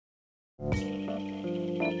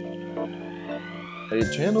Hey,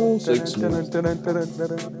 channel 6.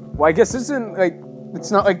 Well, I guess it's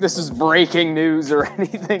not like this is breaking news or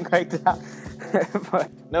anything like that. But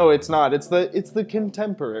No, it's not. It's the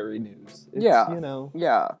contemporary news. It's, yeah, you know.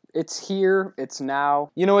 yeah, it's here. It's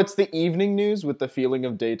now. You know, it's the evening news with the feeling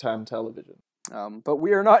of daytime television. But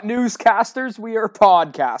we are not newscasters. We are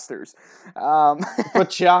podcasters.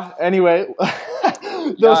 But yeah, anyway,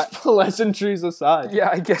 those pleasantries aside.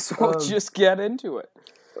 Yeah, I guess we'll just get into it.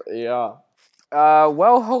 Yeah.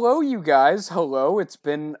 Well, hello, you guys. Hello. It's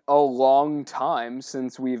been a long time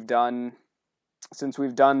since we've done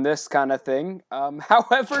this kind of thing.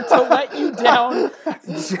 However, to let you down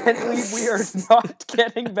gently, we are not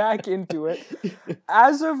getting back into it.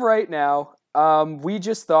 As of right now, we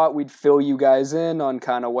just thought we'd fill you guys in on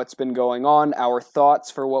kind of what's been going on, our thoughts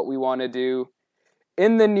for what we want to do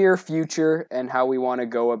in the near future, and how we want to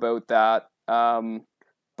go about that.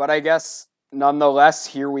 But I guess, nonetheless,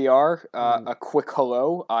 here we are. A quick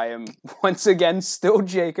hello. I am once again still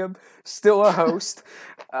Jacob, still a host,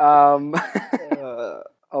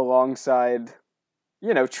 alongside,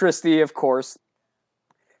 Tristy, of course.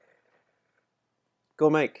 Go,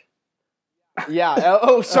 Mike. Yeah.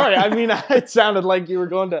 Oh, sorry. I mean, it sounded like you were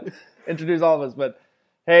going to introduce all of us, but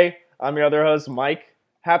hey, I'm your other host, Mike.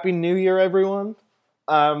 Happy New Year, everyone.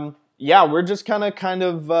 Yeah, we're just kind of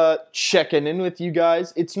checking in with you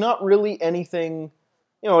guys. It's not really anything,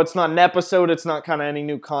 it's not an episode, it's not kind of any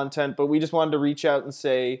new content, but we just wanted to reach out and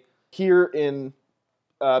say, here in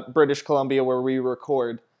British Columbia where we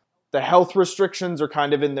record, the health restrictions are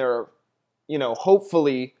kind of in their,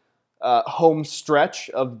 hopefully home stretch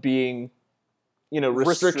of being,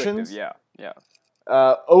 restrictions. Yeah.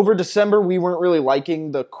 Over December, we weren't really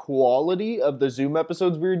liking the quality of the Zoom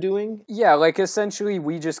episodes we were doing. Yeah, essentially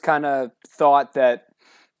we just kind of thought that,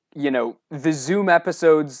 the Zoom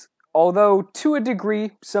episodes, although to a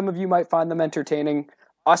degree, some of you might find them entertaining,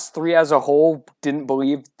 us three as a whole didn't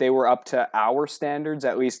believe they were up to our standards,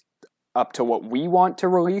 at least up to what we want to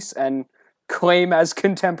release and claim as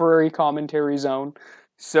contemporary commentary zone.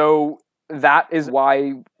 So that is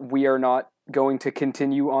why we are not going to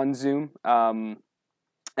continue on Zoom.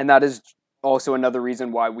 And that is also another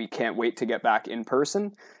reason why we can't wait to get back in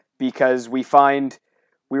person, because we find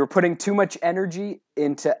we were putting too much energy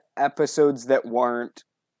into episodes that weren't,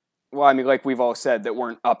 well, I mean, like we've all said, that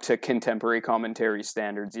weren't up to contemporary commentary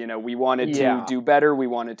standards. We wanted to do better. We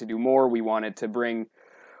wanted to do more. We wanted to bring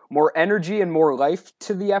more energy and more life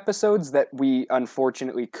to the episodes that we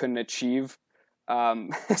unfortunately couldn't achieve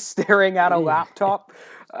staring at a laptop.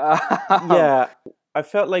 Yeah, I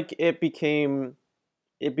felt like it became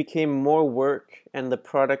more work, and the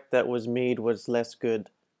product that was made was less good,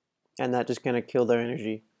 and that just kind of killed our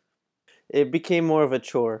energy. It became more of a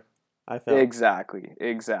chore, I felt. Exactly.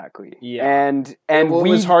 Yeah. And it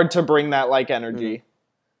was hard to bring that energy.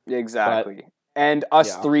 Exactly. But, and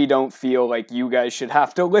us three don't feel like you guys should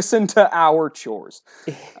have to listen to our chores.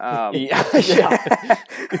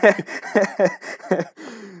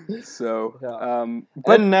 So,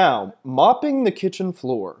 but and now, mopping the kitchen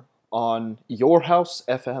floor on Your House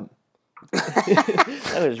FM.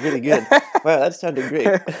 That was really good. Wow, that sounded great.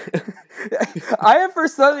 I at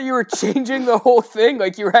first thought that you were changing the whole thing,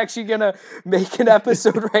 like you were actually gonna make an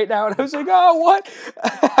episode right now, and I was like, oh, what?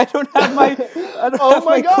 I don't have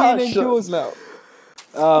my cleaning tools now.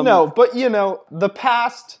 No, but the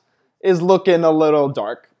past is looking a little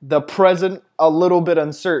dark. The present a little bit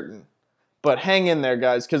uncertain. But hang in there,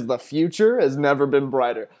 guys, because the future has never been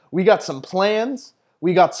brighter. We got some plans.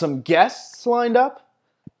 We got some guests lined up.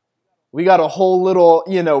 We got a whole little,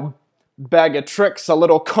 bag of tricks, a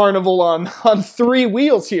little carnival on 3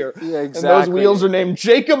 wheels here. Yeah, exactly. And those wheels are named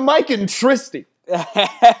Jacob, Mike, and Tristy.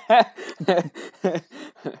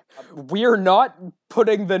 We're not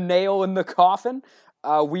putting the nail in the coffin.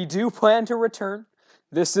 We do plan to return.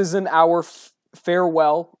 This isn't our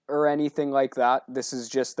farewell or anything like that. This is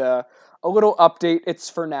just a little update. It's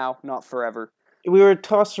for now, not forever. We were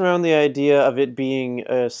tossing around the idea of it being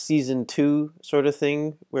a season 2 sort of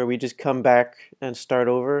thing, where we just come back and start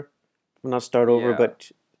over. Well, not start over,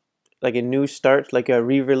 but like a new start, like a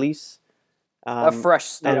re-release. A fresh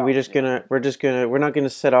start. And we're not gonna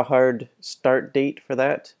set a hard start date for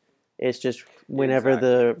that. It's just whenever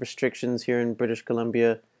the restrictions here in British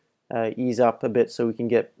Columbia ease up a bit, so we can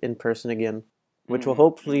get in person again, which will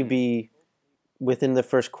hopefully be within the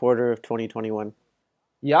first quarter of 2021.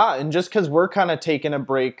 Yeah, and just because we're kind of taking a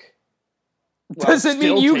break, doesn't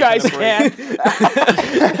mean you guys can.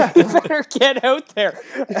 You better get out there.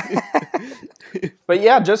 But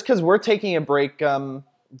yeah, just because we're taking a break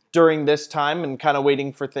during this time and kind of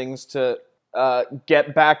waiting for things to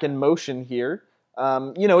get back in motion here,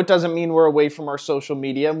 It doesn't mean we're away from our social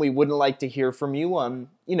media, and we wouldn't like to hear from you on,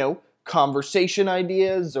 conversation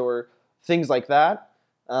ideas or things like that.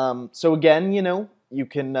 So again, you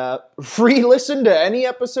can re-listen to any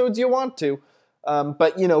episodes you want to.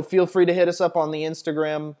 But, feel free to hit us up on the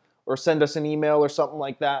Instagram or send us an email or something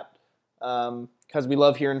like that. Because we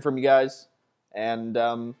love hearing from you guys. And,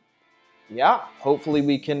 hopefully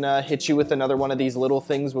we can hit you with another one of these little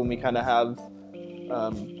things when we kind of have,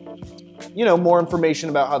 more information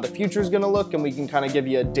about how the future is going to look. And we can kind of give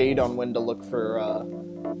you a date on when to look for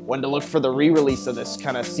the re-release of this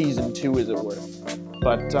kind of season 2, as it were.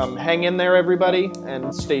 But hang in there, everybody,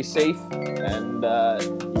 and stay safe. And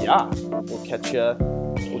we'll catch you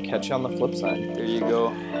on the flip side. There you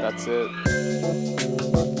go. That's it.